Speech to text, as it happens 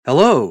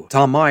Hello,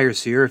 Tom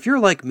Myers here. If you're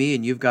like me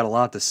and you've got a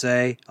lot to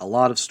say, a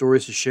lot of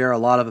stories to share, a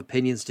lot of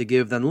opinions to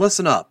give, then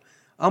listen up.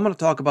 I'm going to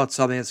talk about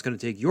something that's going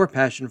to take your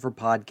passion for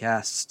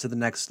podcasts to the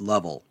next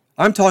level.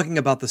 I'm talking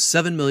about the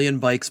 7 Million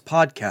Bikes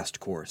podcast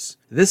course.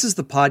 This is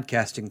the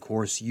podcasting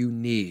course you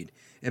need.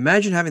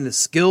 Imagine having the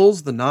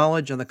skills, the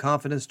knowledge, and the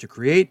confidence to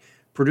create,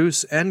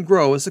 produce, and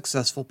grow a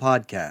successful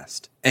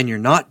podcast. And you're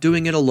not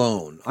doing it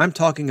alone. I'm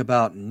talking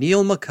about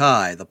Neil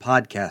Mackay, the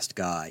podcast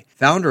guy,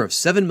 founder of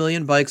 7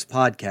 Million Bikes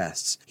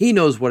Podcasts. He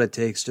knows what it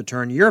takes to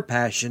turn your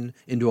passion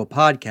into a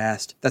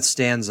podcast that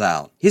stands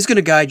out. He's going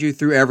to guide you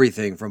through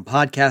everything from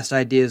podcast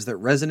ideas that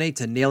resonate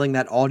to nailing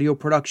that audio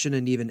production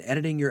and even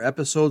editing your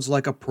episodes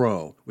like a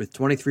pro. With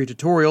 23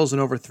 tutorials and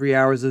over 3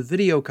 hours of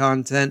video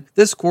content,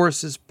 this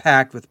course is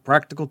packed with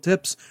practical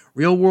tips,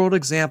 real-world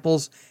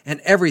examples, and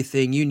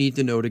everything you need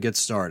to know to get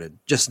started.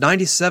 Just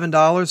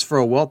 $97 for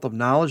a wealth of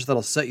knowledge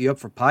that'll set you up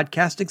for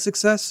podcasting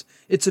success?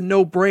 It's a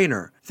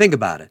no-brainer. Think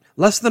about it.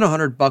 Less than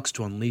 $100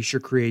 to unleash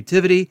your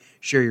creativity,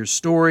 share your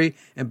story,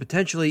 and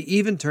potentially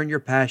even turn your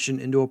passion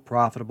into a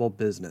profitable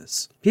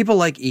business. People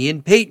like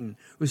Ian Payton,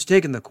 who's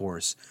taken the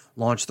course,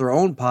 launched their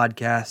own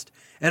podcast,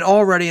 and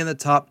already in the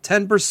top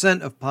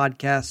 10% of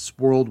podcasts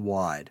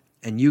worldwide.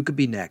 And you could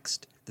be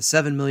next. The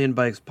 7 Million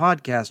Bikes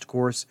podcast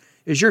course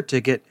is your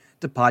ticket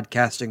to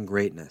podcasting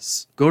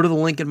greatness. Go to the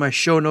link in my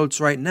show notes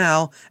right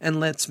now and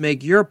let's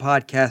make your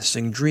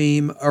podcasting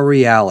dream a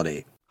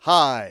reality.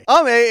 Hi,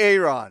 I'm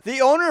Aaron, the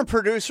owner and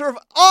producer of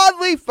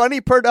Oddly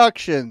Funny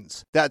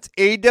Productions. That's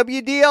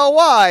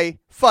AWDLY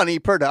Funny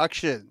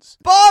Productions.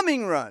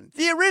 Bombing Run,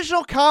 the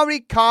original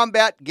comedy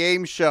combat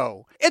game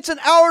show. It's an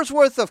hour's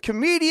worth of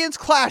comedians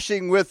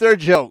clashing with their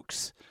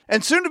jokes.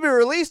 And soon to be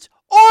released,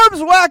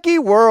 Orb's Wacky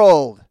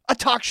World, a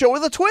talk show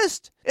with a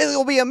twist. It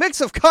will be a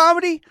mix of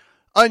comedy,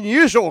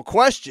 unusual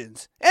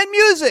questions, and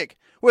music,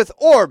 with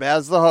Orb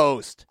as the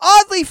host.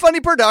 Oddly Funny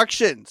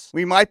Productions.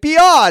 We might be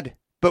odd,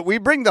 but we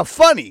bring the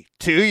funny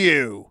to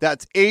you.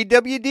 That's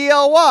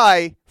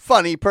AWDLY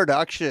Funny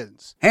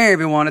Productions. Hey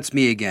everyone, it's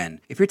me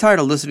again. If you're tired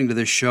of listening to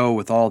this show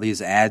with all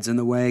these ads in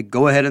the way,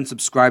 go ahead and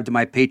subscribe to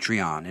my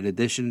Patreon. In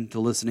addition to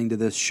listening to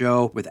this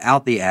show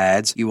without the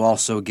ads, you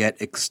also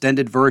get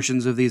extended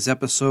versions of these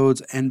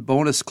episodes and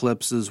bonus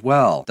clips as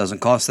well. Doesn't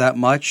cost that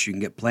much. You can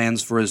get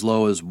plans for as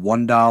low as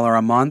 $1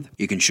 a month.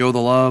 You can show the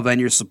love and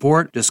your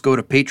support. Just go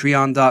to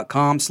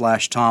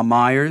patreon.com/Tom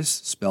Myers,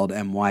 spelled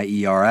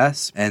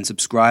M-Y-E-R-S, and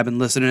subscribe and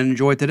listen and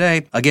enjoy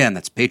today. Again,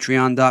 that's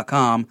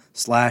patreon.com/Tom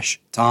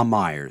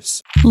Myers.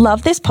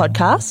 Love this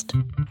podcast?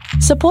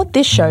 Support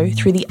this show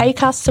through the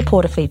Acast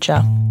supporter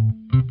feature.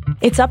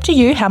 It's up to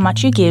you how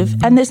much you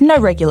give, and there's no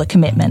regular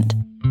commitment.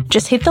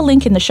 Just hit the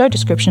link in the show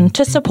description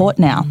to support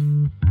now.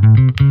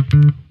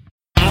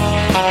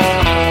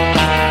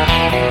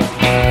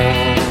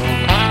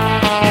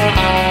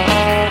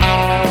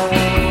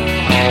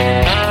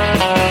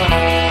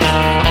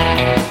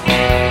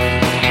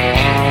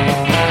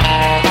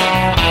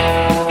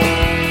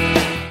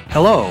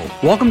 Hello,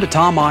 welcome to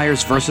Tom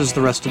Myers versus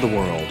the rest of the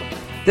world.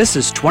 This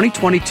is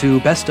 2022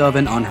 Best of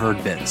and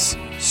Unheard Bits.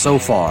 So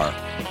far,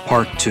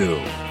 Part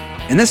 2.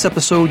 In this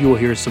episode, you will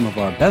hear some of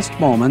our best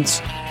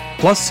moments,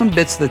 plus some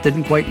bits that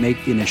didn't quite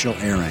make the initial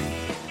airing.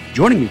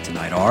 Joining me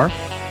tonight are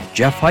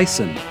Jeff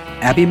Hyson,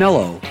 Abby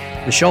Mello,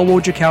 Michelle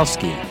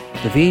Wojciechowski,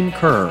 Devine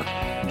Kerr,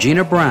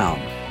 Gina Brown,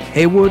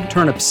 Haywood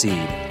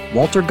Turnipseed,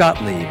 Walter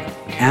Gottlieb,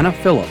 Anna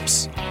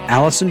Phillips,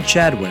 Allison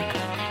Chadwick,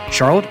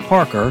 Charlotte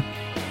Parker,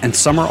 and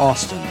Summer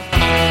Austin.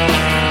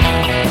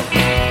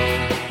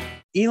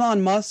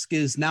 Elon Musk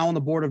is now on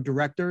the board of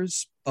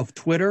directors of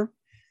Twitter.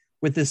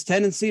 With this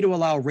tendency to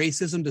allow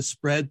racism to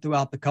spread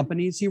throughout the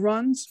companies he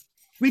runs,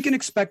 we can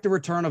expect a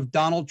return of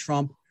Donald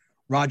Trump,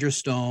 Roger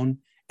Stone,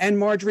 and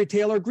Marjorie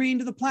Taylor Greene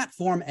to the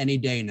platform any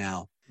day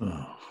now.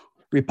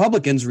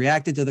 Republicans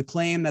reacted to the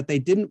claim that they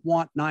didn't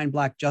want 9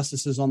 black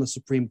justices on the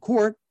Supreme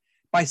Court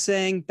by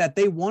saying that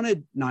they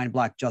wanted 9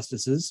 black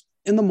justices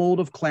in the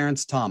mold of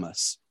Clarence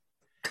Thomas.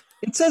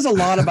 It says a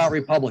lot about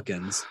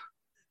Republicans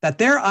that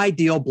their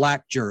ideal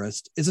black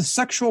jurist is a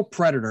sexual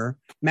predator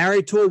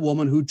married to a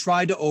woman who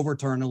tried to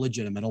overturn a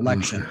legitimate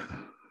election.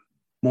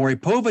 Maury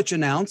Povich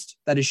announced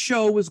that his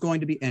show was going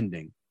to be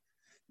ending.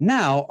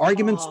 Now,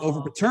 arguments over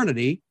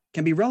paternity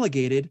can be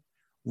relegated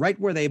right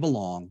where they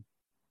belong.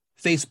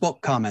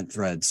 Facebook comment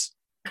threads.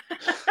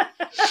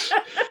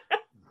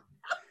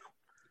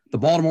 The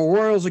Baltimore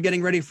Orioles are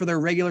getting ready for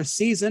their regular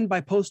season by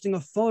posting a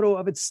photo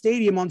of its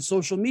stadium on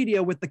social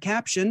media with the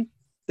caption,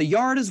 "The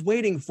yard is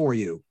waiting for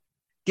you."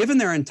 Given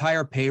their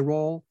entire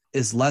payroll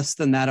is less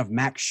than that of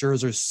Max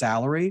Scherzer's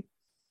salary,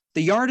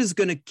 the yard is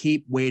going to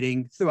keep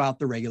waiting throughout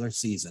the regular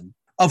season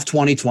of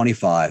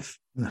 2025.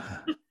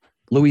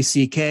 Louis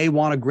C.K.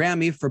 won a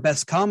Grammy for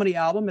Best Comedy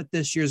Album at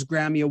this year's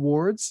Grammy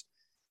Awards.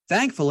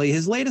 Thankfully,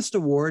 his latest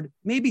award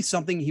may be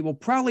something he will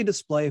proudly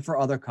display for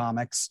other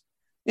comics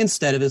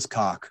instead of his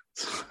cock.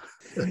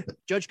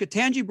 Judge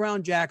Ketanji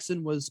Brown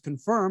Jackson was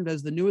confirmed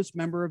as the newest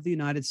member of the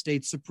United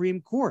States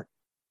Supreme Court.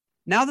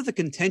 Now that the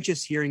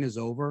contentious hearing is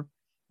over,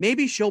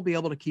 maybe she'll be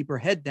able to keep her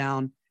head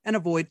down and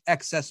avoid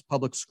excess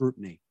public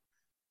scrutiny.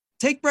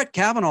 Take Brett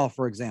Kavanaugh,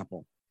 for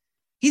example.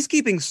 He's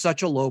keeping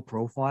such a low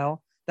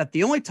profile that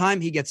the only time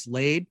he gets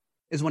laid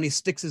is when he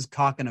sticks his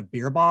cock in a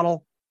beer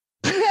bottle.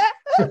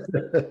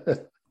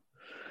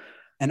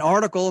 An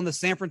article in the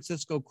San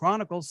Francisco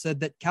Chronicle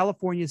said that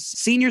California's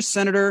senior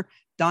senator,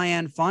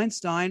 Dianne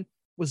Feinstein,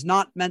 was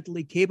not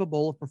mentally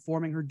capable of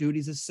performing her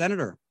duties as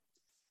senator.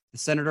 The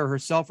senator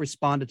herself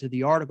responded to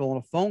the article on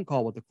a phone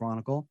call with the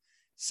Chronicle,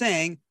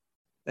 saying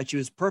that she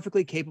was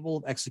perfectly capable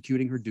of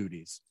executing her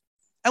duties.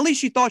 At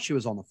least she thought she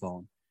was on the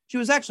phone. She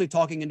was actually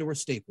talking into her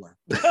stapler.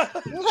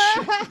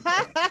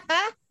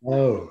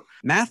 Oh.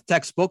 Math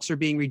textbooks are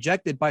being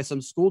rejected by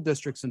some school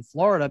districts in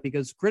Florida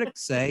because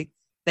critics say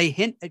they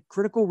hint at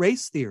critical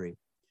race theory.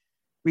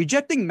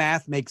 Rejecting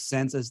math makes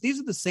sense, as these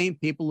are the same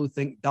people who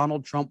think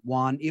Donald Trump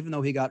won, even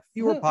though he got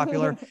fewer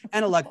popular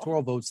and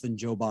electoral votes than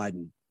Joe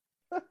Biden.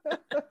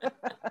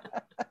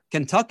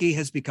 Kentucky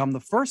has become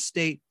the first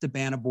state to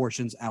ban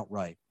abortions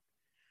outright.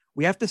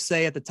 We have to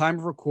say at the time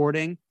of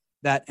recording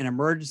that an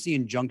emergency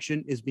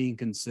injunction is being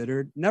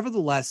considered.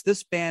 Nevertheless,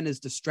 this ban is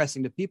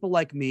distressing to people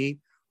like me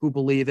who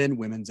believe in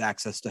women's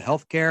access to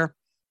healthcare,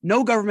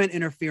 no government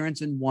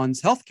interference in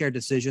one's healthcare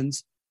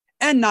decisions,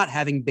 and not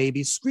having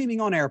babies screaming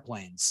on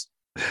airplanes.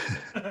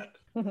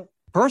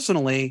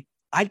 Personally,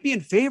 I'd be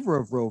in favor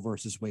of Roe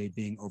versus Wade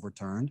being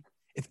overturned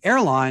if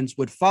airlines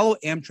would follow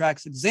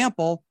Amtrak's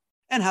example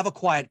and have a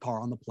quiet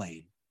car on the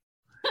plane.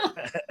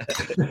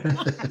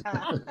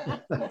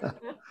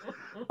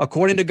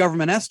 According to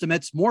government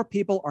estimates, more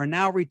people are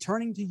now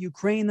returning to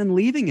Ukraine than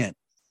leaving it.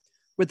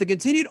 With the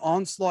continued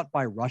onslaught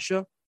by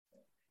Russia,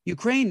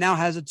 Ukraine now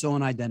has its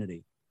own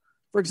identity.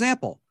 For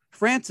example,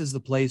 France is the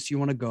place you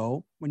want to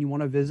go when you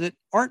want to visit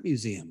art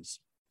museums.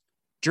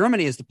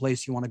 Germany is the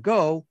place you want to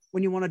go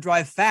when you want to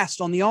drive fast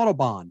on the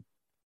Autobahn.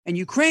 And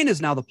Ukraine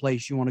is now the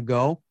place you want to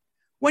go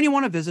when you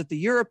want to visit the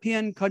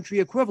European country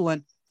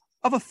equivalent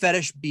of a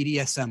fetish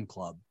BDSM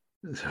club.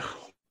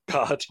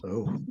 God.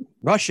 Oh.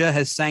 Russia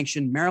has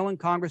sanctioned Maryland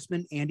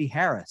Congressman Andy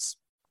Harris.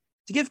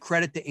 To give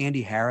credit to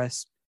Andy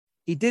Harris,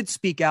 he did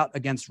speak out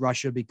against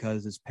Russia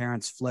because his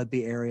parents fled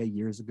the area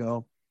years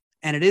ago.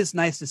 And it is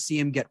nice to see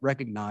him get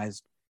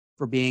recognized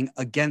for being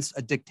against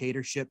a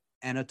dictatorship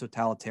and a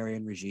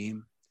totalitarian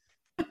regime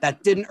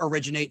that didn't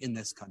originate in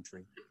this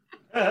country.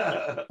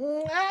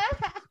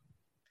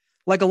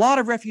 Like a lot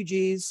of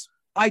refugees,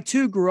 I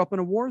too grew up in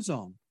a war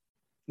zone.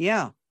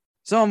 Yeah,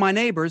 some of my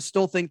neighbors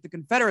still think the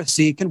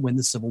Confederacy can win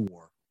the Civil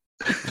War.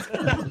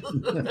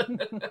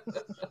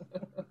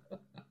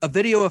 A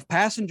video of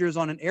passengers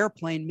on an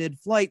airplane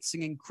mid-flight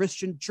singing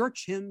Christian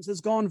church hymns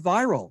has gone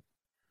viral.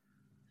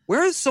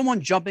 Where is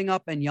someone jumping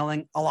up and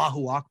yelling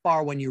Allahu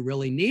Akbar when you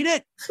really need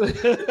it?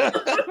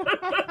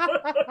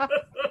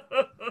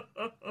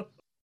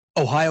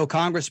 Ohio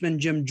Congressman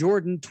Jim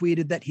Jordan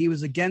tweeted that he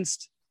was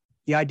against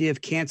the idea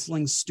of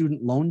canceling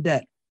student loan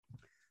debt.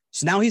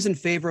 So now he's in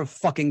favor of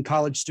fucking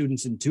college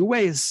students in two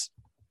ways.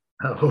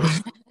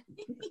 Oh.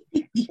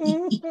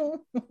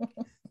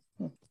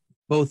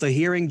 Both a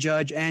hearing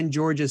judge and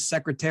Georgia's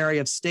Secretary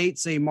of State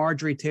say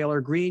Marjorie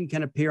Taylor Greene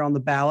can appear on the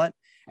ballot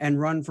and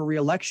run for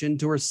re-election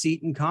to her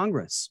seat in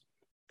Congress.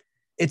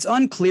 It's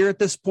unclear at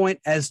this point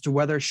as to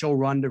whether she'll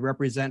run to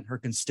represent her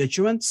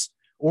constituents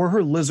or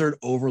her lizard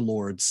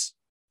overlords.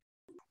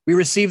 We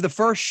received the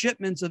first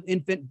shipments of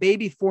infant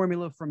baby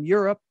formula from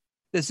Europe.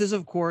 This is,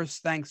 of course,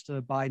 thanks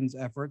to Biden's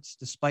efforts,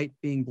 despite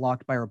being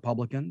blocked by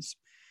Republicans.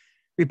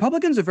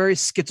 Republicans are very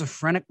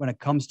schizophrenic when it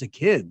comes to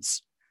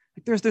kids.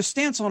 Like there's their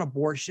stance on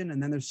abortion,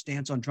 and then their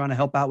stance on trying to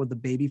help out with the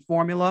baby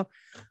formula.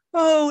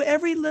 Oh,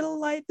 every little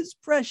life is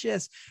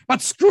precious,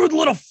 but screw the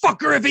little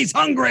fucker if he's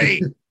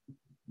hungry.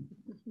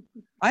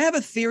 I have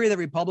a theory that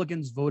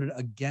Republicans voted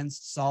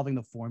against solving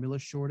the formula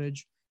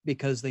shortage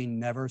because they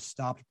never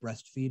stopped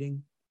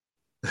breastfeeding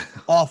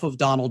off of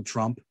Donald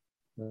Trump.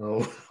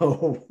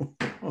 Oh.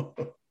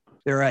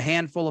 There are a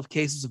handful of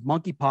cases of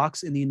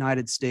monkeypox in the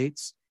United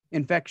States.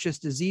 Infectious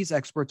disease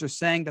experts are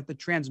saying that the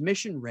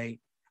transmission rate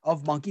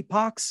of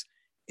monkeypox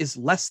is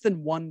less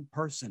than one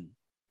person.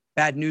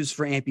 Bad news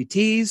for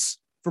amputees,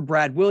 for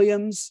Brad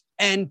Williams,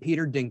 and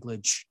Peter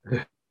Dinklage.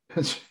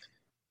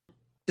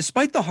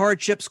 Despite the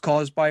hardships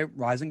caused by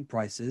rising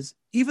prices,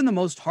 even the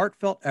most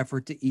heartfelt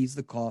effort to ease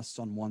the costs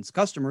on one's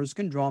customers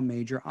can draw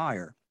major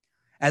ire,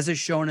 as is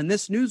shown in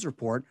this news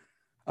report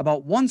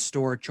about one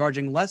store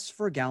charging less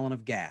for a gallon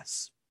of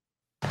gas.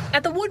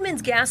 At the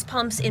Woodman's gas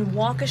pumps in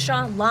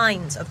Waukesha,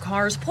 lines of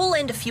cars pull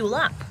in to fuel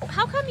up.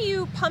 How come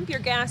you pump your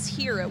gas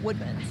here at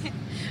Woodman's?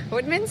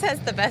 Woodman's has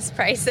the best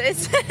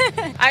prices.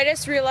 I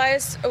just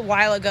realized a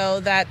while ago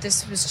that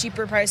this was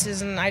cheaper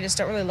prices, and I just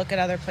don't really look at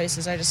other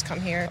places. I just come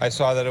here. I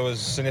saw that it was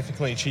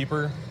significantly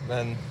cheaper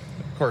than,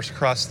 of course,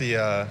 across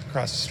the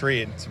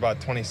street. It's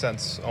about 20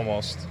 cents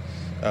almost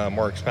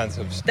more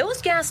expensive.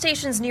 Those gas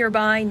stations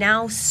nearby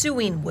now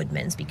suing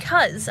Woodman's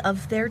because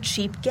of their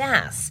cheap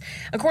gas.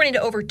 According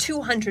to over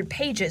 200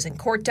 pages in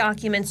court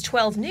documents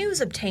 12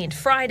 News obtained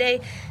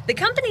Friday, the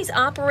companies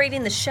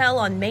operating the Shell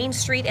on Main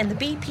Street and the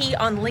BP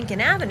on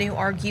Lincoln Avenue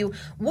argue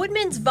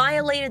Woodman's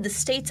violated the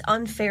state's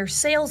Unfair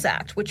Sales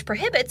Act, which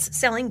prohibits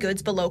selling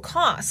goods below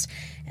cost,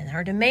 and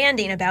are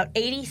demanding about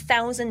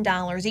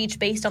 $80,000 each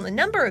based on the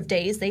number of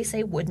days they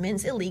say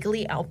Woodman's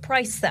illegally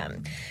outpriced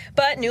them.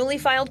 But newly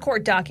filed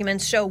court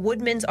documents show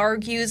Woodman's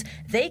argues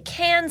they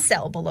can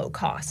sell below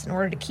cost in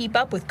order to keep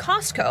up with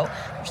Costco,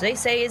 which they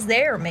say is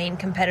their main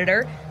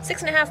competitor,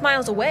 6.5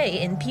 miles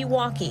away in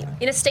Pewaukee.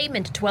 In a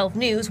statement to 12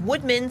 News,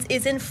 Woodman's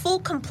is in full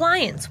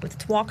compliance with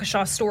its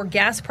Waukesha store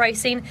gas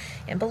pricing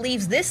and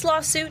believes this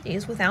lawsuit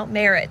is without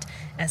merit.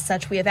 As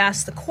such, we have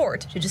asked the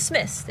court to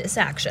dismiss this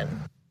action.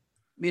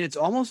 I mean, it's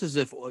almost as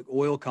if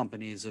oil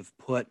companies have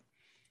put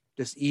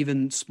just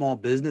even small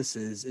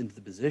businesses into the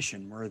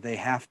position where they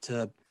have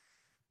to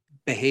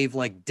behave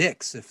like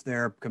dicks if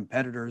their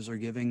competitors are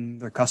giving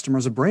their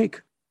customers a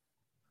break.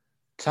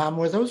 Tom,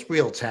 were those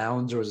real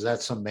towns or was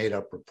that some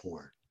made-up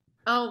report?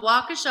 Oh,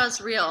 Waukesha's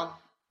real.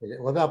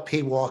 What about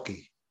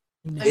Pewaukee?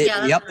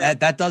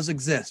 That does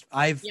exist.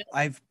 I'm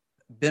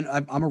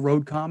a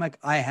road comic.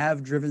 I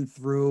have driven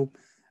through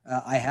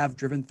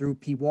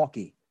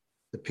Pewaukee.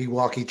 The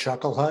Pewaukee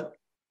Chuckle Hut?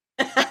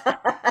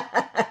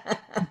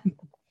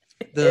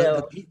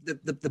 the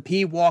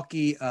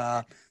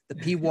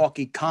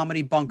Pewaukee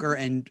Comedy Bunker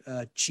and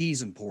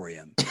Cheese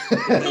Emporium.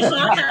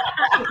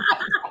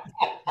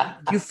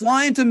 You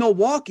fly into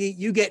Milwaukee,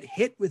 you get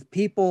hit with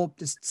people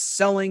just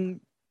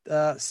selling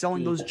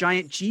those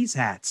giant cheese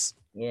hats.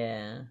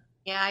 Yeah.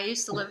 Yeah, I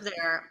used to live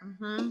there.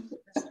 Mm-hmm.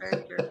 That's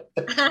very true.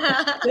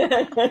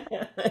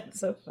 That's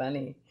so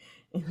funny.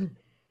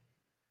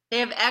 They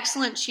have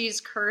excellent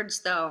cheese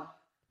curds, though.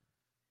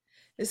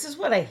 This is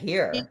what I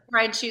hear.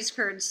 Fried cheese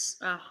curds.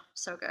 Oh,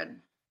 so good.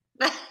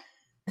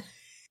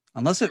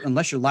 Unless you're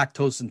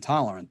lactose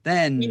intolerant,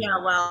 then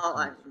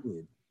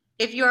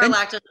if you are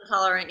lactose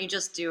intolerant, you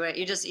just do it.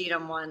 You just eat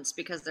them once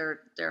because they're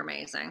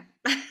amazing.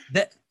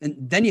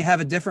 Then you have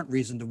a different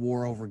reason to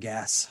war over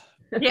gas.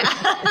 Yeah.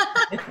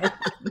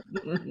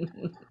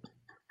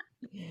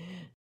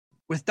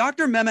 With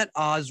Dr. Mehmet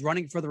Oz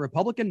running for the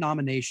Republican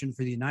nomination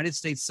for the United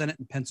States Senate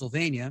in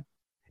Pennsylvania,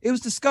 it was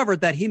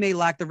discovered that he may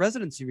lack the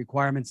residency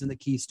requirements in the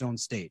Keystone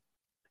State.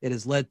 It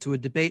has led to a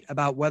debate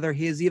about whether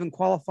he is even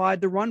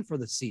qualified to run for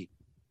the seat,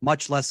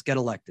 much less get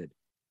elected.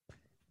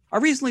 I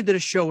recently did a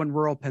show in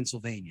rural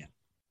Pennsylvania.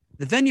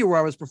 The venue where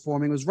I was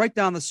performing was right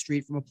down the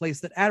street from a place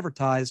that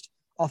advertised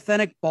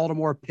authentic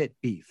Baltimore pit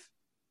beef.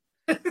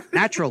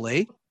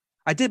 Naturally,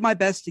 I did my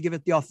best to give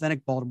it the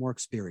authentic Baltimore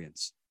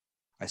experience.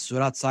 I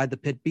stood outside the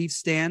pit beef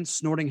stand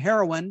snorting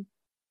heroin,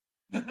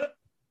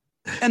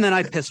 and then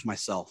I pissed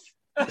myself.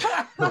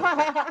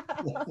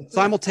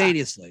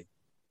 Simultaneously.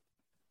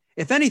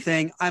 If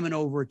anything, I'm an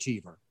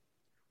overachiever.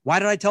 Why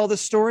did I tell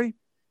this story?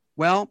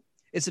 Well,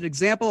 it's an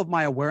example of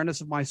my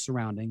awareness of my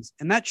surroundings,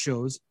 and that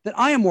shows that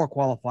I am more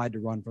qualified to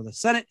run for the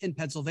Senate in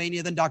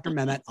Pennsylvania than Dr.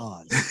 Mehmet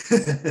Oz.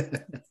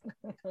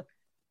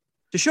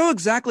 To show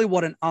exactly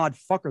what an odd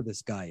fucker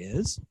this guy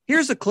is,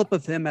 here's a clip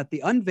of him at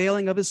the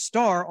unveiling of his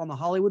star on the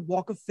Hollywood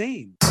Walk of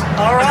Fame.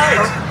 All right,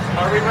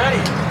 are we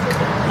ready?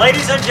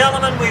 Ladies and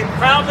gentlemen, we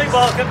proudly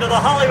welcome to the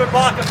Hollywood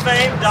Walk of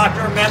Fame,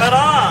 Dr. Mehmet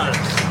Oz.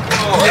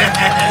 Oh. Yes.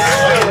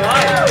 All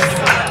right.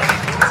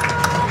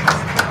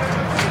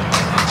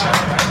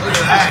 Look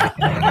at that.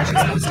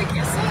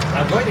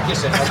 I'm going to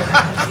kiss it.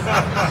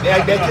 May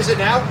I kiss it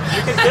now?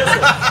 You can kiss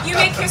it. You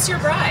may kiss your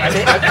bride.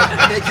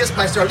 I may kiss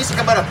my star. Lisa,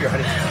 come on up here,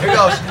 honey. Here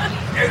goes.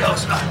 Here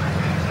goes.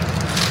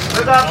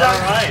 All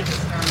right.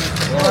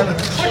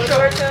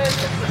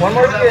 One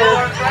more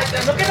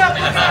kiss. Look it up.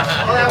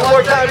 One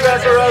more time,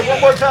 Dr. Rose. One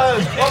more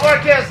time. One more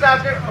kiss,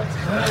 Doctor.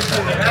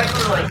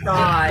 Oh my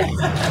God.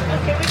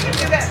 Okay, we can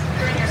do that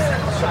during your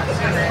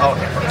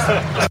Okay.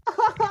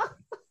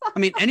 I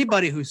mean,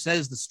 anybody who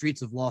says the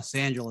streets of Los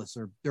Angeles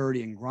are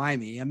dirty and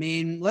grimy, I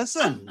mean,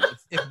 listen,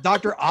 if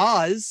Dr.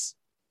 Oz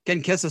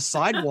can kiss a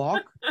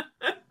sidewalk.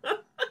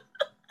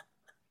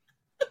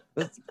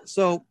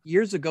 So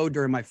years ago,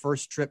 during my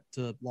first trip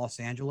to Los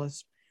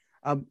Angeles,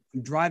 I'm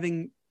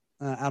driving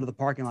out of the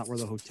parking lot where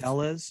the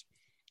hotel is,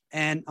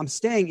 and I'm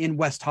staying in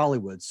West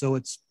Hollywood. So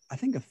it's, I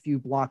think, a few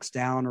blocks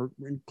down or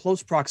in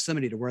close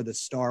proximity to where the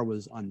star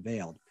was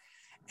unveiled.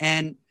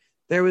 And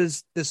there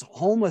was this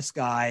homeless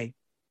guy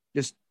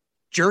just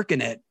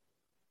jerking it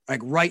like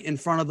right in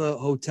front of the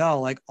hotel,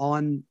 like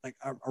on, like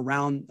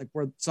around like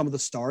where some of the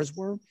stars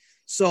were.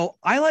 So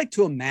I like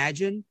to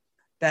imagine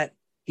that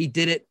he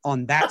did it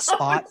on that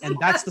spot, and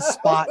that's the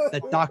spot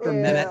that Dr.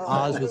 Mehmet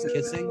Oz was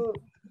kissing.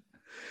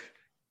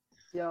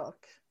 Yuck.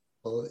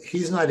 Well,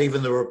 he's not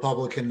even the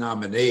Republican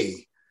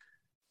nominee,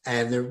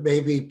 and there may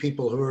be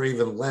people who are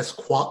even less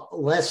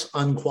qualified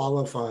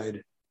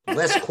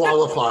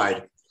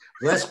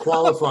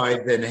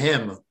than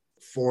him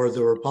for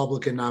the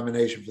Republican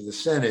nomination for the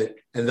Senate,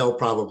 and they'll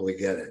probably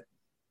get it.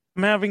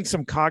 I'm having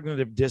some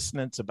cognitive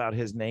dissonance about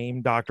his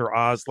name, Dr.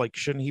 Oz. Like,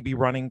 shouldn't he be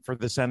running for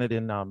the Senate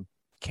in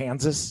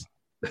Kansas?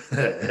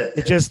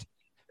 It just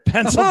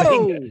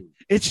Pennsylvania. Oh!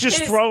 It's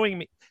just throwing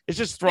me. It's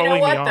just throwing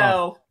me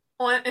off.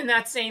 Though, in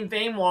that same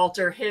vein,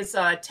 Walter, his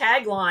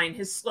tagline,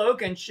 his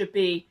slogan should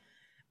be,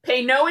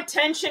 "Pay no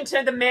attention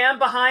to the man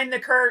behind the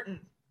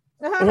curtain."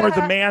 Or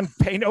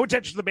pay no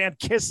attention to the man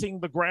kissing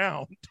the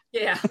ground.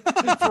 Yeah.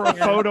 For a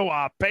photo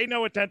op. Pay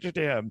no attention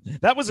to him.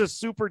 That was a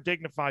super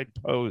dignified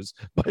pose,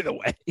 by the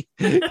way.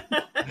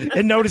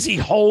 And notice he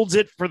holds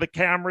it for the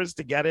cameras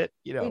to get it.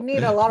 You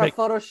need a lot of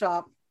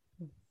Photoshop.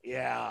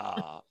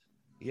 Yeah,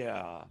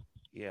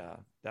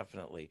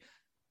 definitely.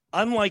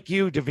 Unlike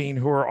you, Davine,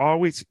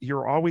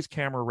 you're always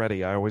camera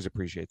ready. I always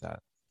appreciate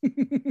that.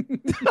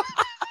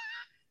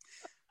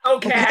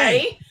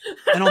 Okay.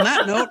 And on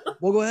that note,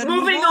 we'll go ahead and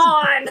Moving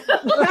on.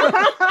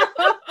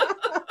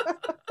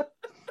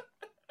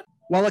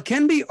 While it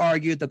can be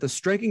argued that the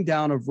striking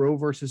down of Roe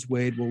versus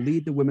Wade will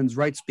lead to women's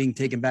rights being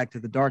taken back to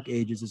the Dark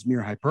Ages is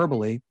mere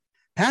hyperbole,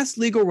 past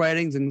legal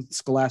writings and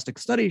scholastic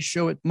studies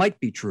show it might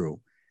be true,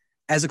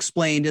 as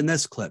explained in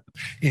this clip.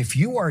 If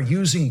you are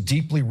using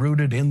deeply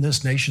rooted in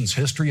this nation's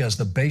history as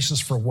the basis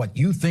for what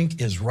you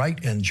think is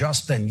right and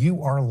just, then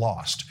you are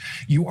lost.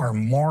 You are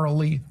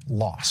morally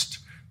lost.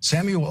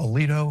 Samuel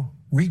Alito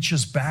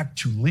reaches back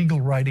to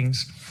legal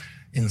writings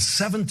in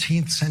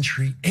 17th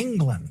century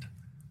England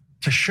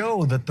to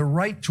show that the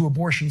right to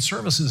abortion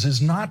services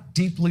is not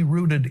deeply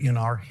rooted in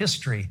our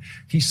history.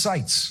 He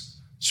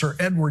cites Sir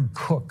Edward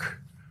Coke,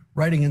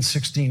 writing in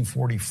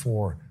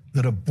 1644,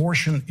 that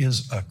abortion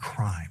is a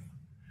crime.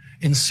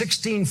 In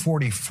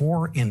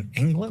 1644 in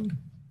England,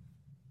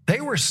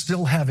 they were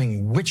still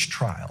having witch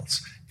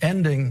trials,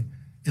 ending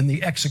in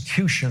the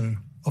execution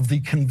of the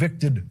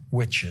convicted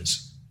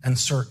witches. And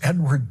Sir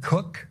Edward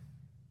Coke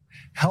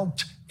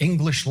helped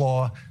English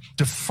law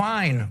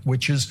define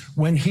witches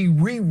when he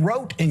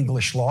rewrote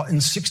English law in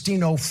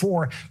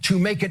 1604 to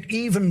make it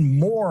even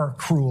more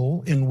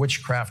cruel in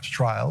witchcraft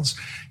trials.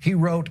 He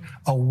wrote,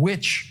 "A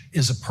witch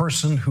is a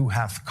person who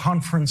hath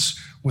conference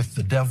with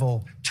the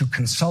devil to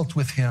consult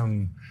with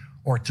him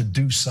or to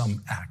do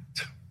some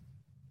act."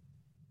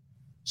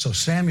 So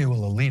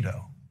Samuel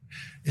Alito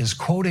is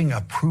quoting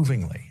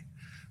approvingly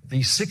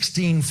the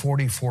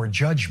 1644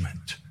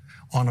 judgment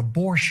on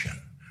abortion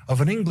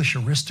of an English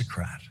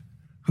aristocrat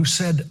who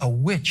said a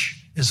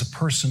witch is a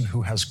person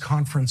who has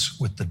conference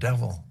with the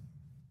devil.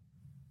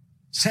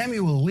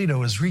 Samuel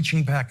Alito is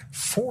reaching back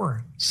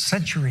 4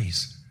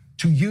 centuries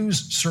to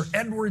use Sir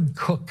Edward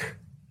Coke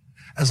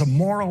as a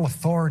moral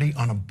authority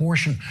on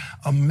abortion,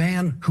 a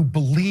man who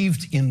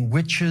believed in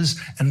witches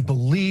and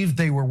believed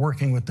they were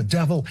working with the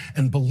devil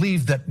and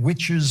believed that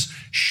witches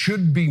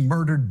should be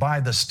murdered by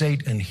the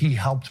state, and he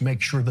helped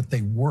make sure that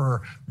they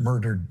were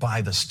murdered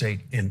by the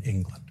state in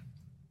England.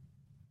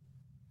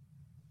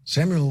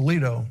 Samuel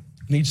Alito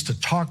needs to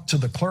talk to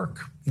the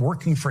clerk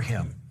working for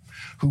him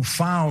who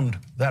found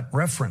that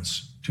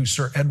reference to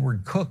Sir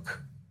Edward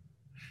Coke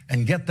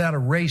and get that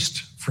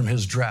erased from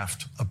his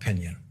draft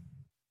opinion.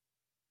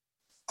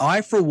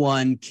 I, for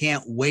one,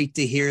 can't wait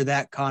to hear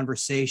that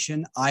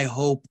conversation. I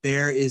hope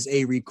there is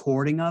a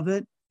recording of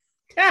it.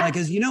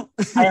 Because,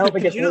 I hope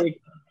it gets leaked.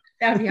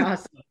 That'd be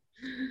awesome.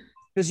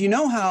 Because you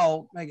know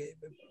how,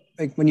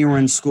 like when you were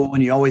in school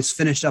and you always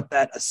finished up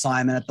that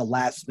assignment at the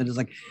last minute, it's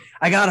like,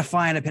 I got to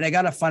find a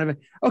pen.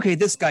 Okay,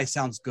 this guy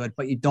sounds good,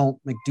 but you don't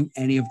do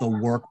any of the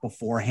work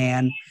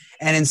beforehand.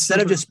 And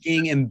instead of just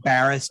being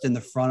embarrassed in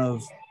the front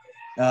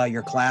of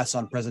your class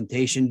on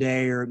presentation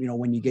day or,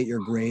 when you get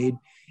your grade,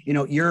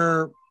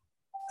 your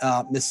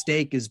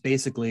mistake is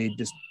basically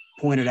just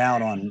pointed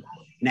out on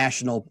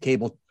national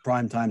cable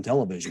primetime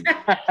television.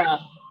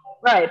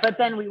 Right, but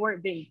then we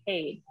weren't being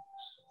paid.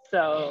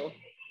 So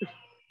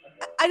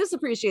I just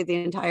appreciate the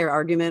entire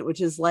argument,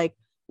 which is like,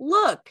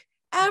 look,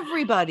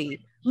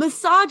 everybody,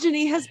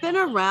 misogyny has been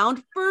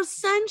around for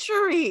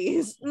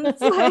centuries.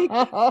 It's like,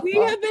 we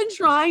have been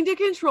trying to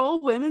control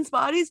women's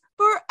bodies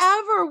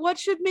forever. What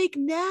should make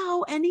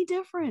now any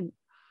different?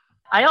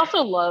 I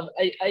also love,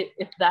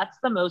 if that's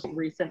the most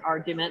recent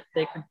argument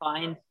they could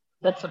find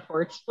that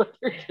supports what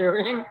they're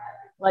doing,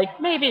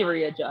 maybe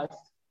readjust,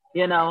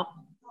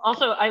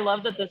 Also, I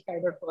love that this guy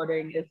they're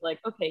quoting is like,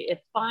 okay,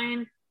 it's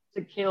fine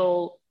to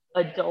kill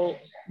adult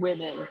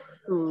women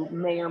who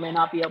may or may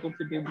not be able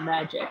to do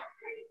magic,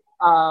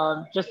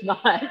 just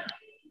not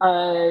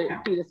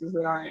fetuses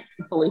that aren't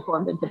fully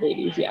formed into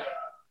babies yet.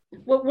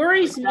 What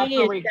worries me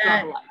is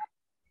that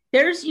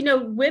there's,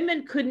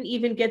 women couldn't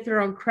even get their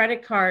own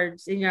credit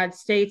cards in the United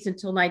States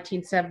until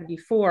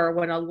 1974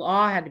 when a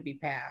law had to be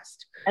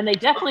passed. And they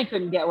definitely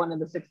couldn't get one in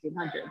the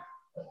 1600s.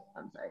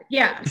 I'm sorry.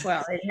 Yeah,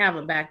 well, they didn't have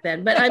them back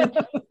then. But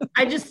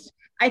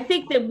I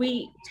think that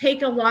we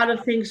take a lot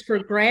of things for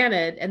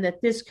granted and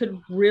that this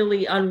could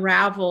really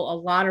unravel a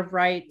lot of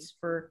rights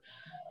for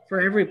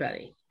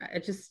everybody. I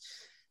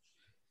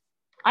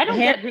don't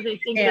get who they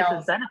think this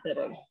is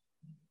benefiting.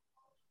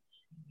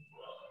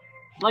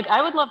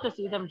 I would love to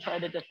see them try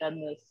to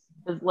defend this.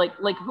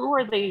 Because, who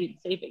are they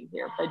saving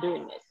here by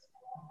doing this?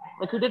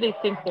 Who do they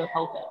think they're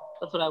helping?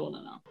 That's what I want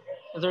to know.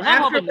 Because they're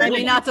not I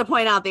mean, not to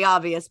point out the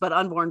obvious, but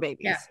unborn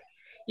babies.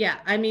 Yeah.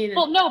 I mean,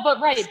 well, no,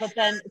 but right, but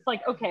then it's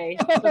like, okay,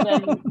 so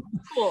then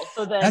cool.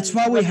 So then that's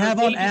why we have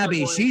on babies are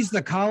Abby. born- She's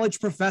the college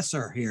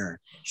professor here.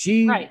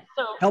 She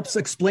helps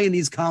explain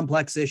these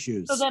complex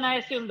issues. So then I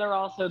assume they're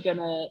also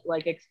gonna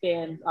like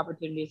expand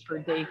opportunities for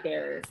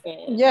daycare.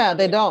 And Yeah,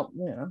 they don't.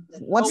 You know,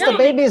 once the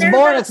baby is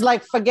born, it's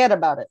like forget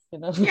about it. You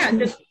know. Yeah,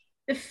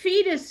 the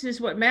fetus is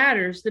what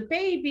matters. The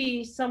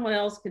baby, someone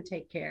else can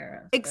take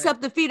care of.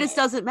 Except the fetus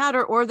doesn't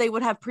matter, or they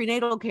would have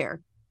prenatal care.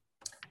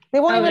 They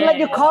won't even let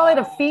you call it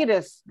a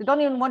fetus. They don't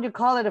even want you to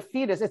call it a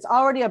fetus. It's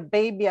already a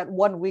baby at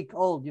 1 week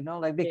old, you know,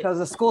 like because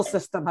the school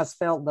system has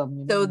failed them.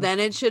 You know? So then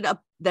it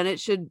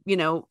should, you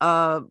know,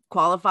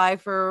 qualify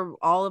for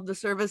all of the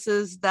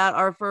services that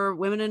are for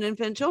women and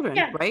infant children,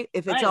 right?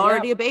 If it's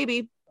already a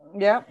baby.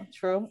 Yeah,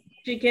 true.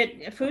 You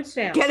get food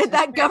stamps. Get it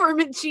that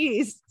government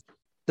cheese.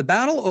 The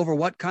battle over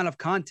what kind of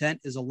content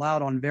is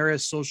allowed on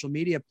various social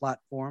media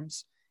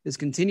platforms is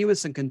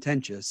continuous and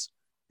contentious,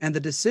 and the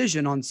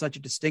decision on such a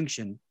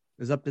distinction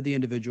is up to the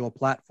individual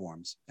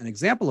platforms, an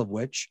example of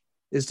which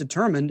is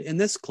determined in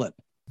this clip.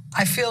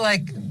 I feel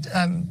like,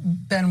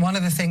 Ben, one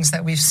of the things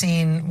that we've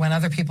seen when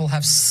other people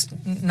have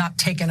not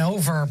taken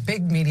over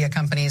big media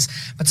companies,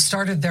 but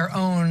started their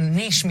own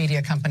niche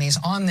media companies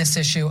on this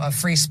issue of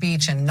free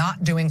speech and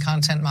not doing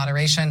content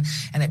moderation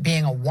and it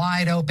being a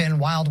wide open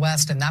Wild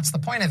West, and that's the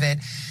point of it,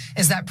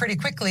 is that pretty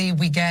quickly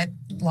we get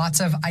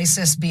lots of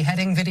ISIS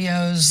beheading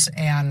videos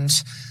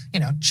and, you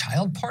know,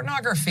 child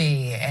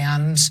pornography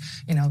and,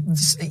 you know,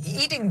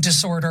 eating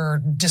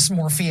disorder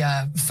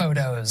dysmorphia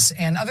photos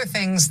and other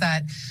things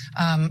that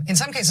in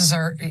some cases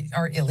are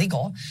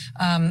illegal,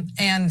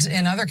 and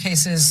in other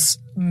cases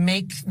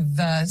make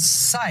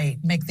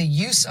the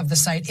use of the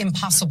site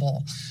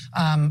impossible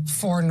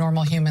for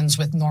normal humans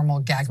with normal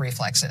gag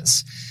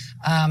reflexes.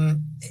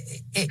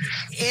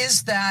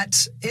 Is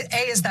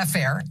that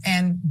fair?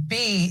 And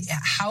B,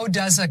 how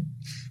does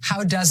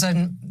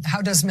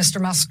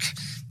Mr. Musk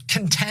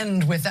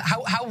contend with that?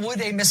 How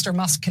would a Mr.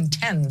 Musk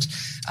contend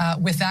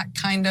with that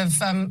kind of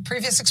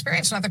previous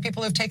experience and other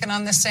people who've taken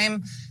on the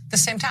same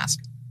task?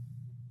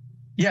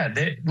 Yeah,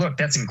 look,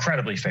 that's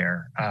incredibly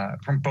fair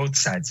from both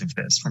sides of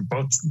this, from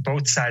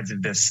both sides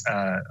of this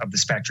of the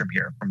spectrum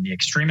here, from the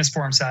extremist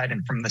forum side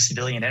and from the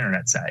civilian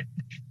internet side.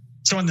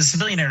 So on the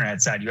civilian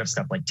internet side, you have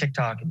stuff like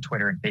TikTok and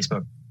Twitter and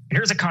Facebook. And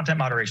here's a content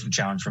moderation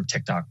challenge from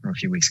TikTok from a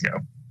few weeks ago.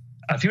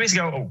 A few weeks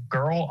ago, a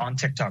girl on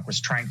TikTok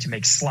was trying to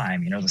make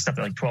slime, you know, the stuff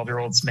that like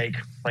 12-year-olds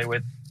play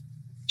with.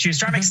 She was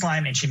trying to make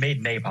slime and she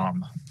made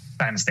napalm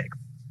by mistake.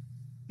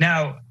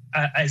 Now,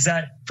 is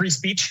that free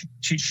speech?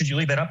 Should you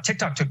leave that up?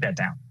 TikTok took that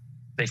down.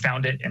 They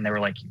found it and they were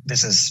like,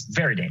 this is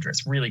very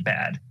dangerous, really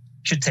bad.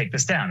 You should take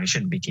this down. You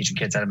shouldn't be teaching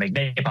kids how to make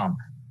napalm.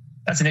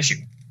 That's an issue.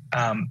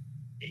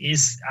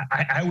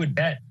 I would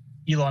bet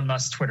Elon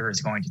Musk's Twitter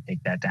is going to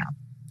take that down.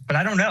 But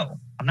I don't know.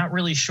 I'm not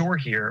really sure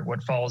here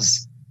what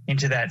falls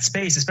into that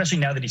space, especially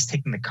now that he's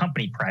taking the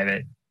company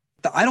private.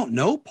 The I don't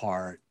know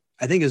part,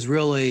 I think, is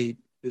really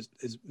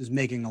is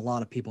making a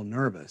lot of people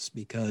nervous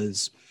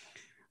because,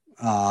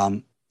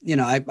 you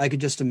know, I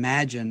could just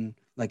imagine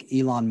like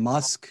Elon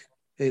Musk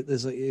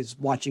is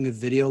watching a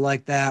video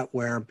like that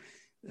where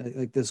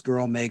like this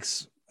girl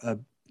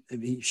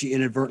she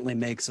inadvertently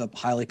makes up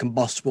highly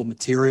combustible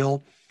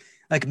material.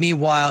 Like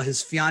meanwhile,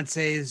 his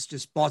fiance has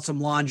just bought some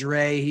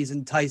lingerie.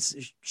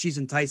 She's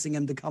enticing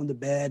him to come to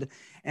bed,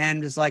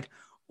 and it's like,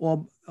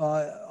 well,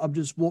 I've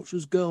just watched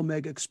this girl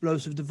make an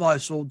explosive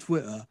device on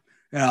Twitter.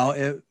 You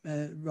know,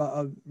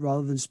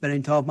 rather than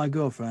spending time with my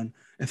girlfriend.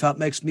 If that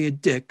makes me a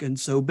dick, and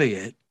so be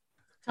it.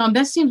 Tom,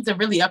 that seems to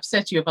really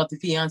upset you about the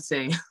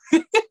fiance.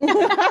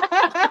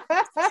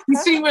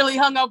 She really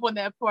hung up on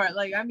that part.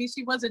 Like, I mean,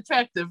 she was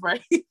attractive,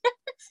 right?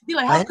 You're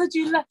like, how could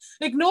you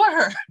ignore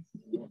her?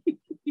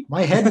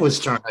 My head was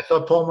turned. I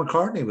thought Paul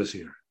McCartney was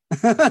here.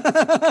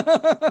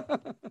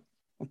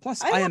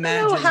 Plus, I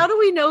imagine. Know, how do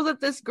we know that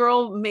this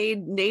girl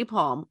made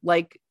napalm?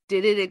 Like,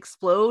 did it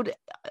explode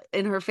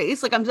in her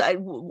face? Like,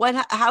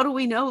 how do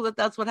we know that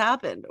that's what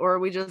happened? Or are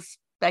we just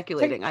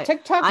speculating?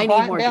 TikTok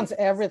bans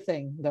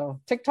everything,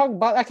 though. TikTok,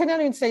 I cannot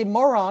even say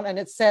moron, and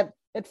it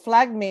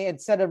flagged me.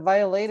 It said it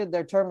violated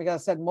their term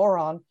because I said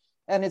moron,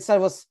 and it said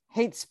it was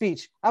hate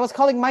speech. I was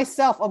calling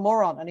myself a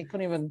moron, and he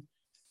couldn't even.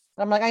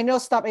 I'm like, I know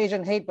stop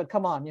Asian hate, but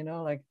come on, you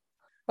know, like.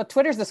 But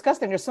Twitter's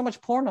disgusting. There's so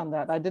much porn on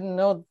that. I didn't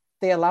know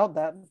they allowed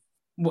that.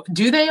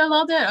 Do they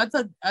allow that?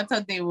 I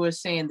thought they were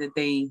saying that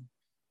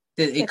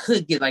it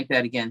could get like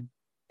that again.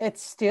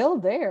 It's still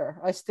there.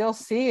 I still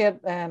see it,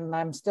 and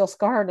I'm still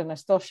scarred, and I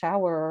still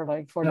shower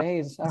like 4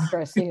 days after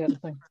I see it.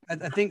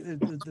 I think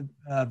the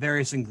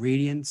various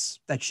ingredients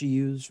that she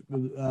used,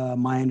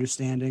 my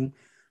understanding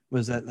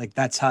was that like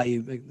that's how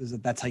you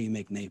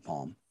make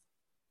napalm.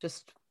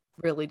 Just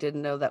really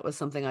didn't know that was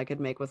something I could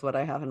make with what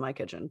I have in my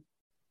kitchen.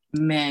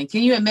 Man,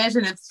 can you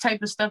imagine that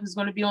type of stuff is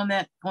going to be on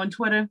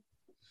Twitter?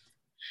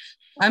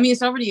 I mean,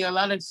 it's already a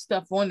lot of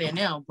stuff on there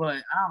now, but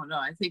I don't know.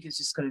 I think it's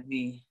just going to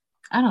be,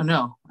 I don't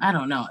know.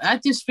 I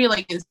just feel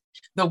like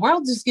the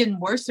world is getting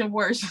worse and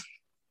worse.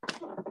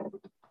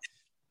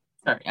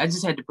 Sorry, I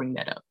just had to bring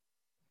that up.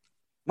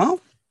 Well,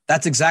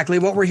 that's exactly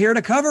what we're here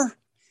to cover.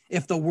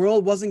 If the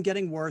world wasn't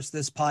getting worse,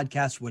 this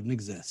podcast wouldn't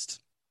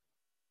exist.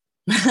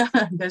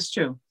 That's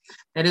true.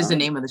 That is the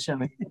name of the show.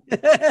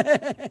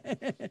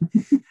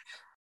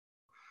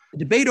 The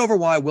debate over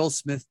why Will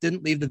Smith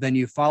didn't leave the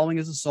venue following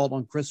his assault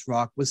on Chris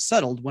Rock was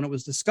settled when it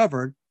was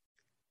discovered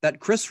that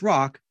Chris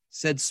Rock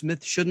said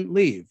Smith shouldn't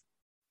leave.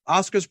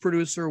 Oscars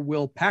producer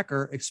Will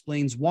Packer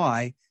explains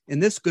why in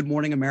this Good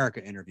Morning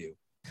America interview.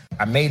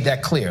 I made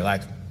that clear,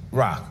 like,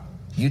 Rock,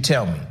 you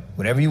tell me,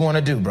 whatever you want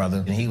to do, brother.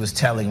 And he was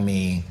telling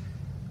me,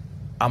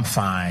 I'm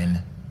fine.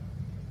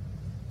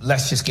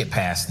 Let's just get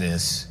past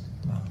this.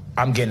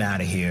 I'm getting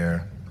out of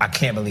here. I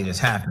can't believe this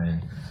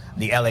happened.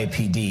 The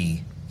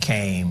LAPD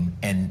came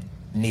and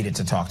needed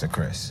to talk to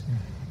Chris.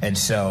 And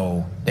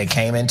so they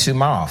came into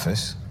my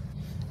office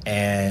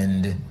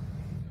and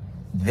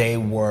they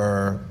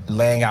were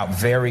laying out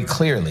very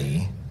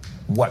clearly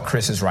what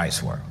Chris's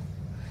rights were.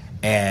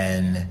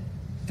 And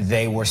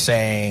they were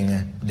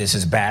saying, this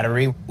is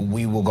battery.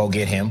 We will go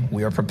get him.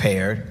 We are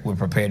prepared. We're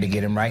prepared to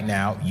get him right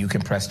now. You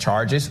can press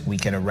charges. We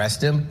can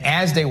arrest him.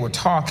 As they were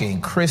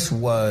talking, Chris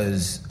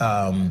was,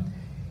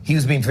 he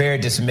was being very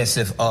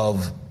dismissive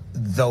of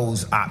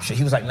those options.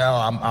 He was like, no,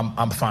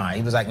 I'm fine.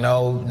 He was like,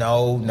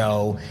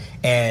 no.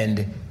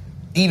 And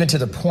even to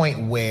the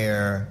point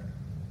where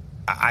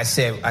I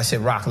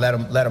said, Rock, let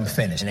him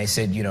finish. And they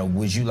said,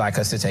 would you like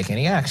us to take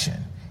any action?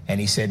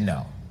 And he said,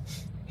 no.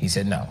 He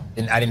said no.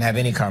 And I didn't have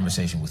any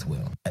conversation with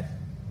Will.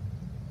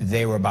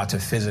 They were about to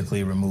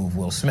physically remove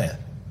Will Smith.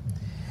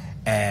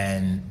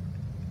 And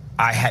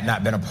I had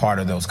not been a part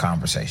of those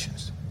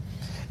conversations.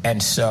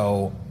 And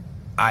so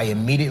I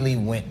immediately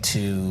went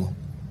to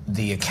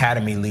the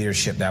Academy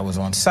leadership that was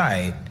on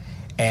site,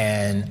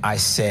 and I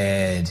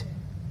said,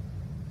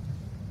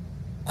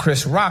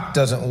 Chris Rock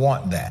doesn't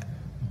want that.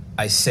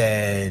 I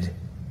said,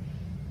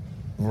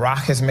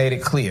 Rock has made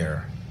it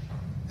clear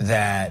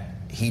that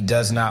he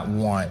does not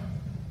want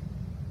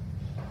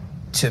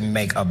to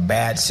make a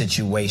bad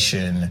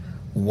situation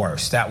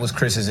worse. That was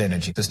Chris's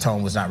energy. His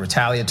tone was not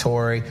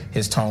retaliatory.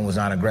 His tone was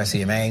not aggressive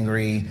and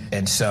angry.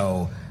 And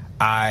so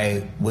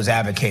I was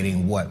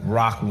advocating what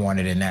Rock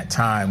wanted in that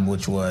time,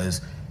 which was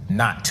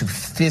not to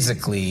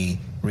physically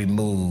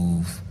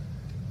remove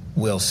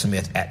Will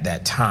Smith at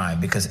that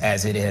time, because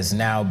as it has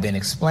now been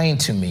explained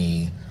to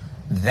me,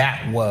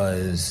 that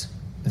was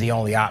the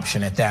only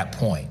option at that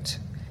point.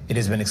 It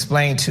has been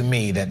explained to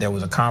me that there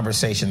was a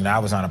conversation that I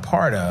was not a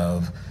part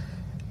of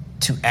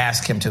to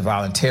ask him to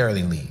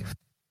voluntarily leave.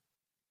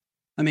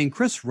 I mean,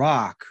 Chris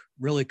Rock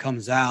really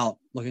comes out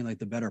looking like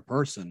the better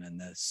person in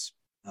this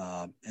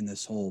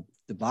whole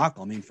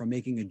debacle. I mean, from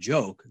making a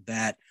joke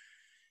that,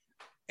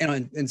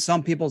 in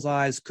some people's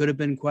eyes could have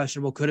been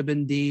questionable, could have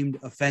been deemed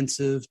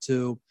offensive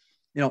to,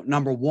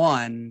 number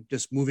one,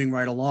 just moving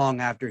right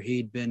along after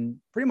he'd been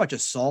pretty much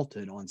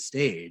assaulted on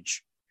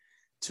stage,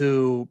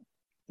 to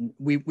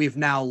we've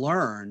now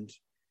learned,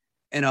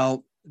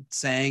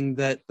 saying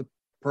that the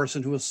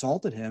person who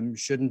assaulted him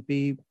shouldn't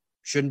be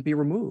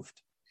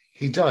removed.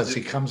 He does.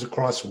 He comes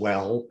across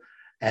well.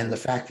 And the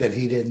fact that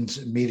he didn't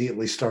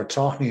immediately start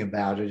talking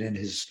about it in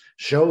his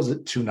show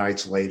 2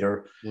 nights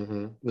later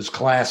was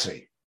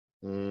classy.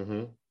 I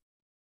mean,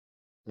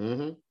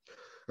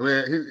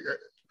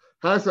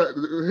 hindsight,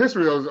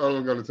 history is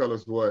only going to tell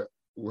us how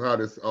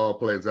this all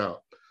plays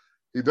out.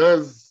 He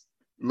does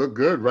look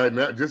good right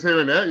now. Just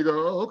hearing that, you go,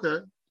 oh,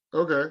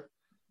 okay.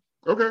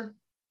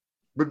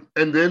 But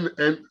and then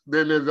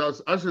there's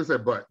also, I should say,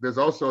 but there's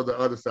also the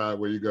other side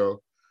where you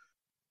go,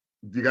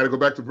 you got to go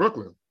back to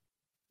Brooklyn.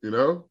 You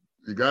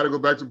got to go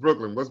back to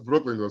Brooklyn. What's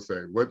Brooklyn gonna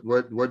say? What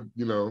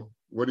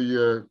are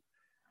your?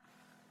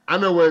 I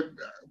don't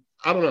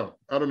know,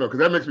 because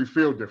that makes me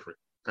feel different.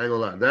 I ain't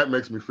gonna lie, that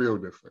makes me feel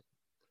different.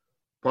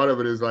 Part of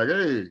it is like,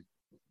 hey,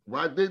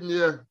 why didn't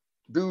you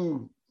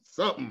do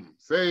something?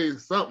 Say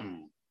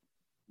something.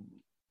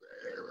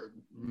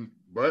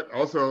 But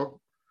also,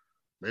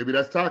 maybe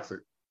that's toxic.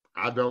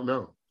 I don't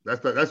know.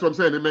 That's what I'm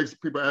saying. It makes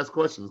people ask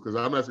questions, because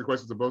I'm asking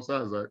questions to both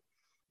sides. Like,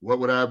 what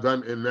would I have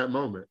done in that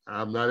moment?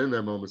 I'm not in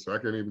that moment, so I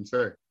can't even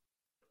say.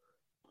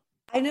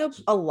 I know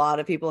a lot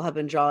of people have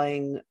been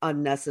drawing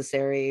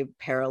unnecessary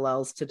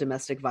parallels to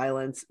domestic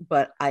violence,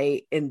 but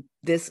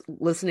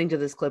listening to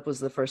this clip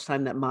was the first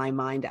time that my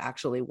mind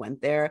actually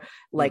went there.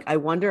 Like, I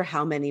wonder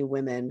how many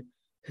women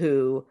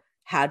who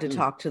had to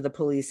talk to the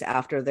police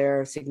after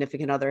their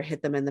significant other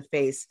hit them in the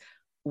face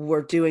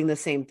were doing the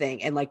same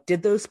thing. And like,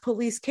 did those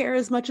police care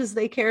as much as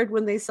they cared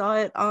when they saw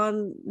it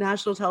on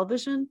national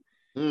television?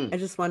 I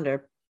just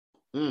wonder.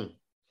 Again,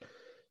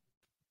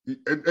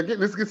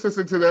 this gets us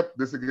into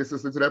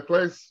that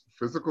place.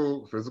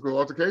 Physical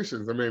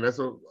altercations. I mean,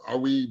 are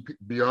we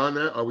beyond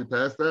that? Are we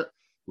past that?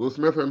 Will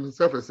Smith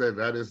himself has said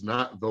that is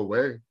not the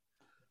way.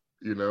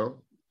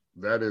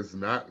 That is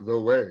not the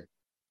way.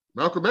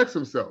 Malcolm X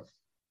himself.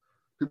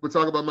 People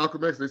talk about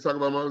Malcolm X, they talk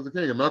about Martin Luther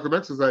King. And Malcolm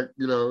X was like,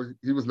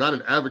 he was not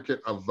an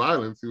advocate of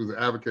violence. He was an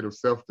advocate of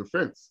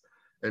self-defense.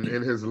 And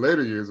in his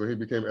later years, when he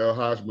became El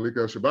Hajj Malik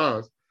El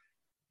Shabazz,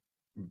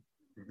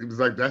 he was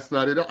like, that's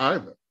not it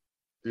either.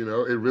 You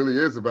know, it really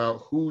is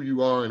about who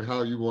you are and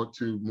how you want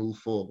to move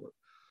forward.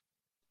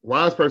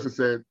 Wise person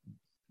said,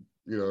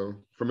 you know,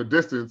 from a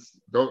distance,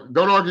 don't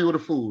argue with a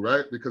fool,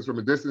 right? Because from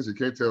a distance, you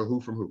can't tell who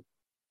from who.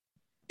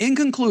 In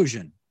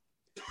conclusion,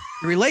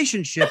 the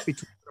relationship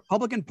between the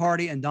Republican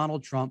Party and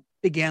Donald Trump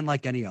began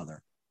like any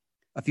other.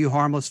 A few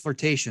harmless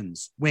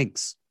flirtations,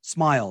 winks,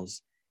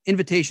 smiles,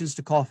 invitations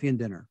to coffee and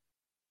dinner.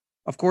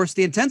 Of course,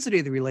 the intensity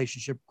of the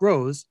relationship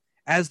grows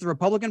as the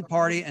Republican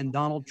Party and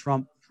Donald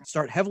Trump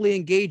start heavily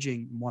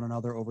engaging one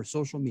another over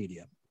social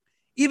media,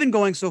 even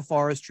going so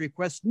far as to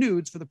request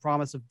nudes for the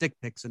promise of dick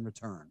pics in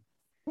return.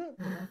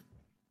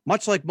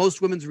 Much like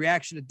most women's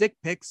reaction to dick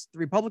pics, the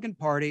Republican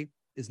Party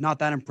is not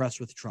that impressed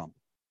with Trump,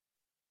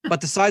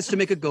 but decides to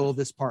make a go of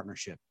this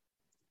partnership.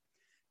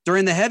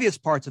 During the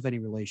heaviest parts of any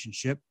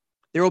relationship,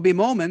 there will be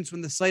moments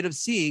when the sight of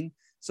seeing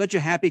such a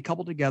happy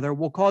couple together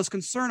will cause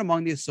concern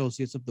among the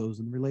associates of those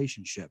in the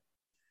relationship.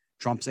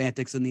 Trump's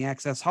antics in the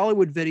Access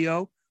Hollywood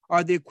video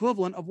are the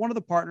equivalent of one of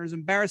the partners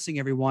embarrassing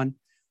everyone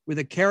with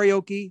a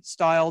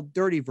karaoke-style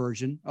dirty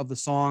version of the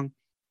song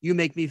You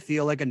Make Me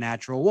Feel Like a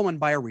Natural Woman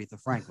by Aretha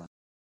Franklin.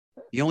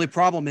 The only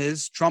problem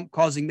is Trump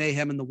causing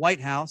mayhem in the White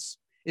House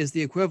is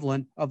the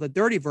equivalent of the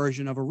dirty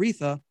version of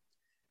Aretha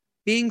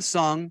being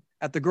sung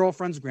at the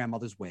girlfriend's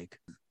grandmother's wake.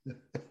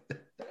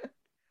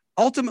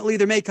 Ultimately,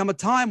 there may come a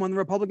time when the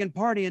Republican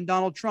Party and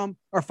Donald Trump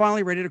are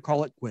finally ready to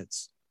call it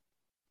quits.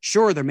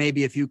 Sure, there may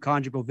be a few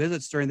conjugal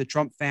visits during the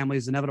Trump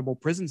family's inevitable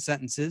prison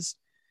sentences,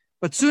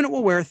 but soon it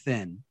will wear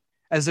thin,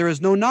 as there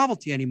is no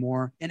novelty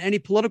anymore in any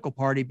political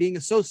party being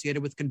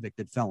associated with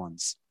convicted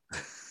felons.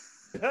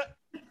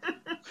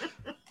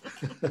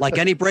 Like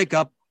any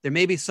breakup, there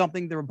may be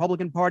something the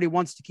Republican Party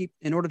wants to keep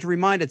in order to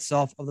remind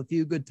itself of the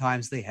few good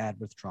times they had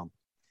with Trump.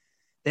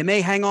 They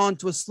may hang on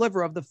to a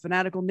sliver of the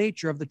fanatical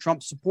nature of the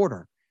Trump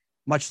supporter,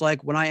 much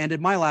like when I ended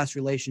my last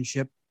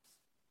relationship,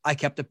 I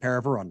kept a pair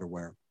of her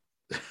underwear.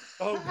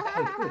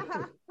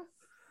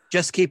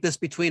 Just keep this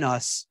between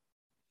us,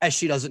 as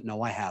she doesn't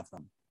know I have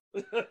them.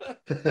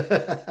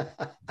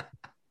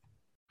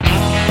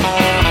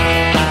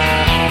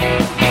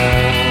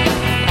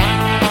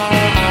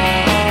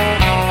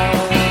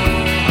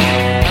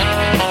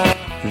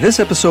 This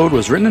episode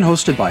was written and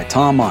hosted by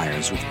Tom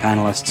Myers with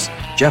panelists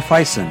Jeff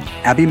Heisen,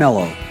 Abby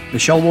Mello,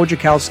 Michelle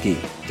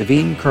Wojciechowski,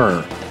 Devine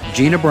Kerr,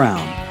 Gina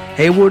Brown,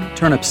 Haywood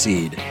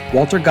Turnipseed,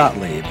 Walter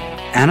Gottlieb,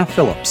 Anna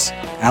Phillips,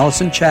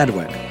 Allison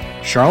Chadwick,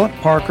 Charlotte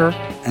Parker,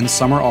 and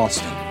Summer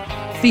Austin.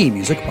 Theme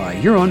music by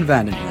Jeroen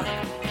Vandenberg.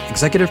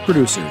 Executive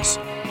producers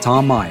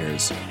Tom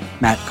Myers,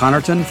 Matt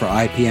Connerton for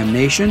IPM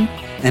Nation,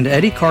 and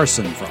Eddie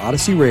Carson for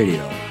Odyssey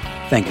Radio.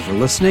 Thank you for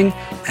listening,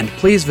 and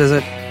please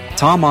visit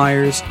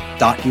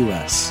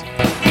tommyers.us.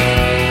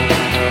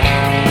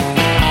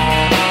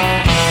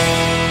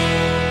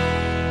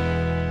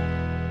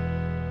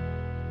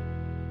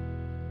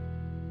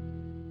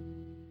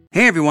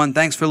 Hey everyone,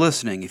 thanks for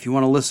listening. If you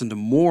want to listen to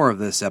more of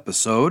this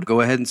episode,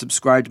 go ahead and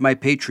subscribe to my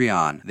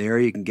Patreon. There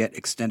you can get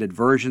extended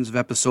versions of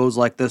episodes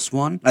like this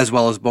one, as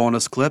well as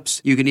bonus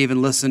clips. You can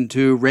even listen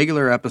to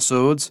regular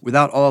episodes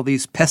without all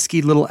these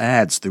pesky little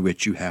ads through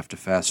which you have to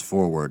fast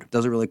forward.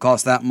 Doesn't really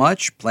cost that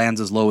much.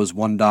 Plans as low as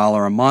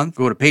 $1 a month.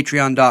 Go to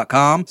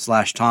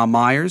patreon.com/Tom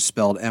Myers,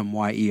 spelled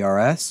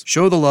M-Y-E-R-S.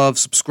 Show the love,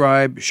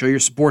 subscribe, show your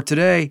support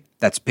today.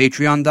 That's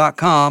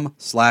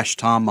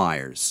patreon.com/Tom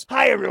Myers.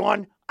 Hi,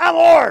 everyone. I'm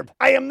Orb.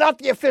 I am not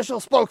the official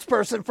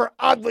spokesperson for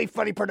Oddly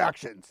Funny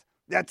Productions.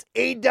 That's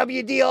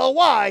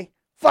AWDLY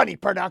Funny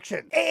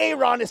Productions.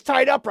 Aaron is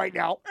tied up right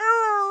now.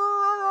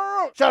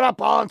 Shut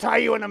up, I'll untie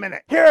you in a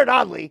minute. Here at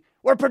Oddly,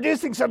 we're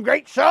producing some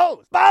great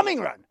shows.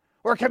 Bombing Run,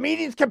 where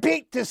comedians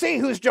compete to see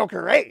who's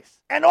Joker Race.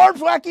 And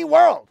Orb's Wacky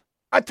World,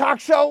 a talk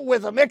show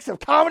with a mix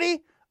of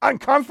comedy,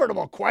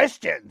 uncomfortable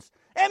questions,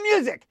 and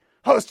music,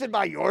 hosted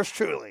by yours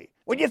truly.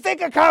 When you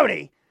think of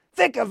comedy,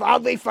 think of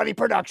Oddly Funny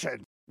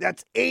Productions.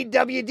 That's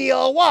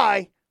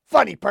AWDLY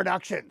Funny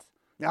Productions.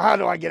 Now, how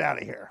do I get out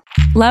of here?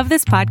 Love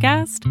this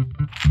podcast?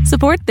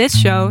 Support this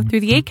show through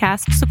the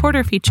Acast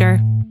supporter feature.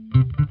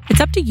 It's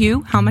up to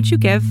you how much you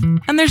give,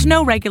 and there's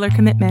no regular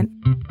commitment.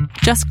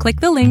 Just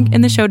click the link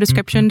in the show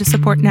description to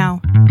support now.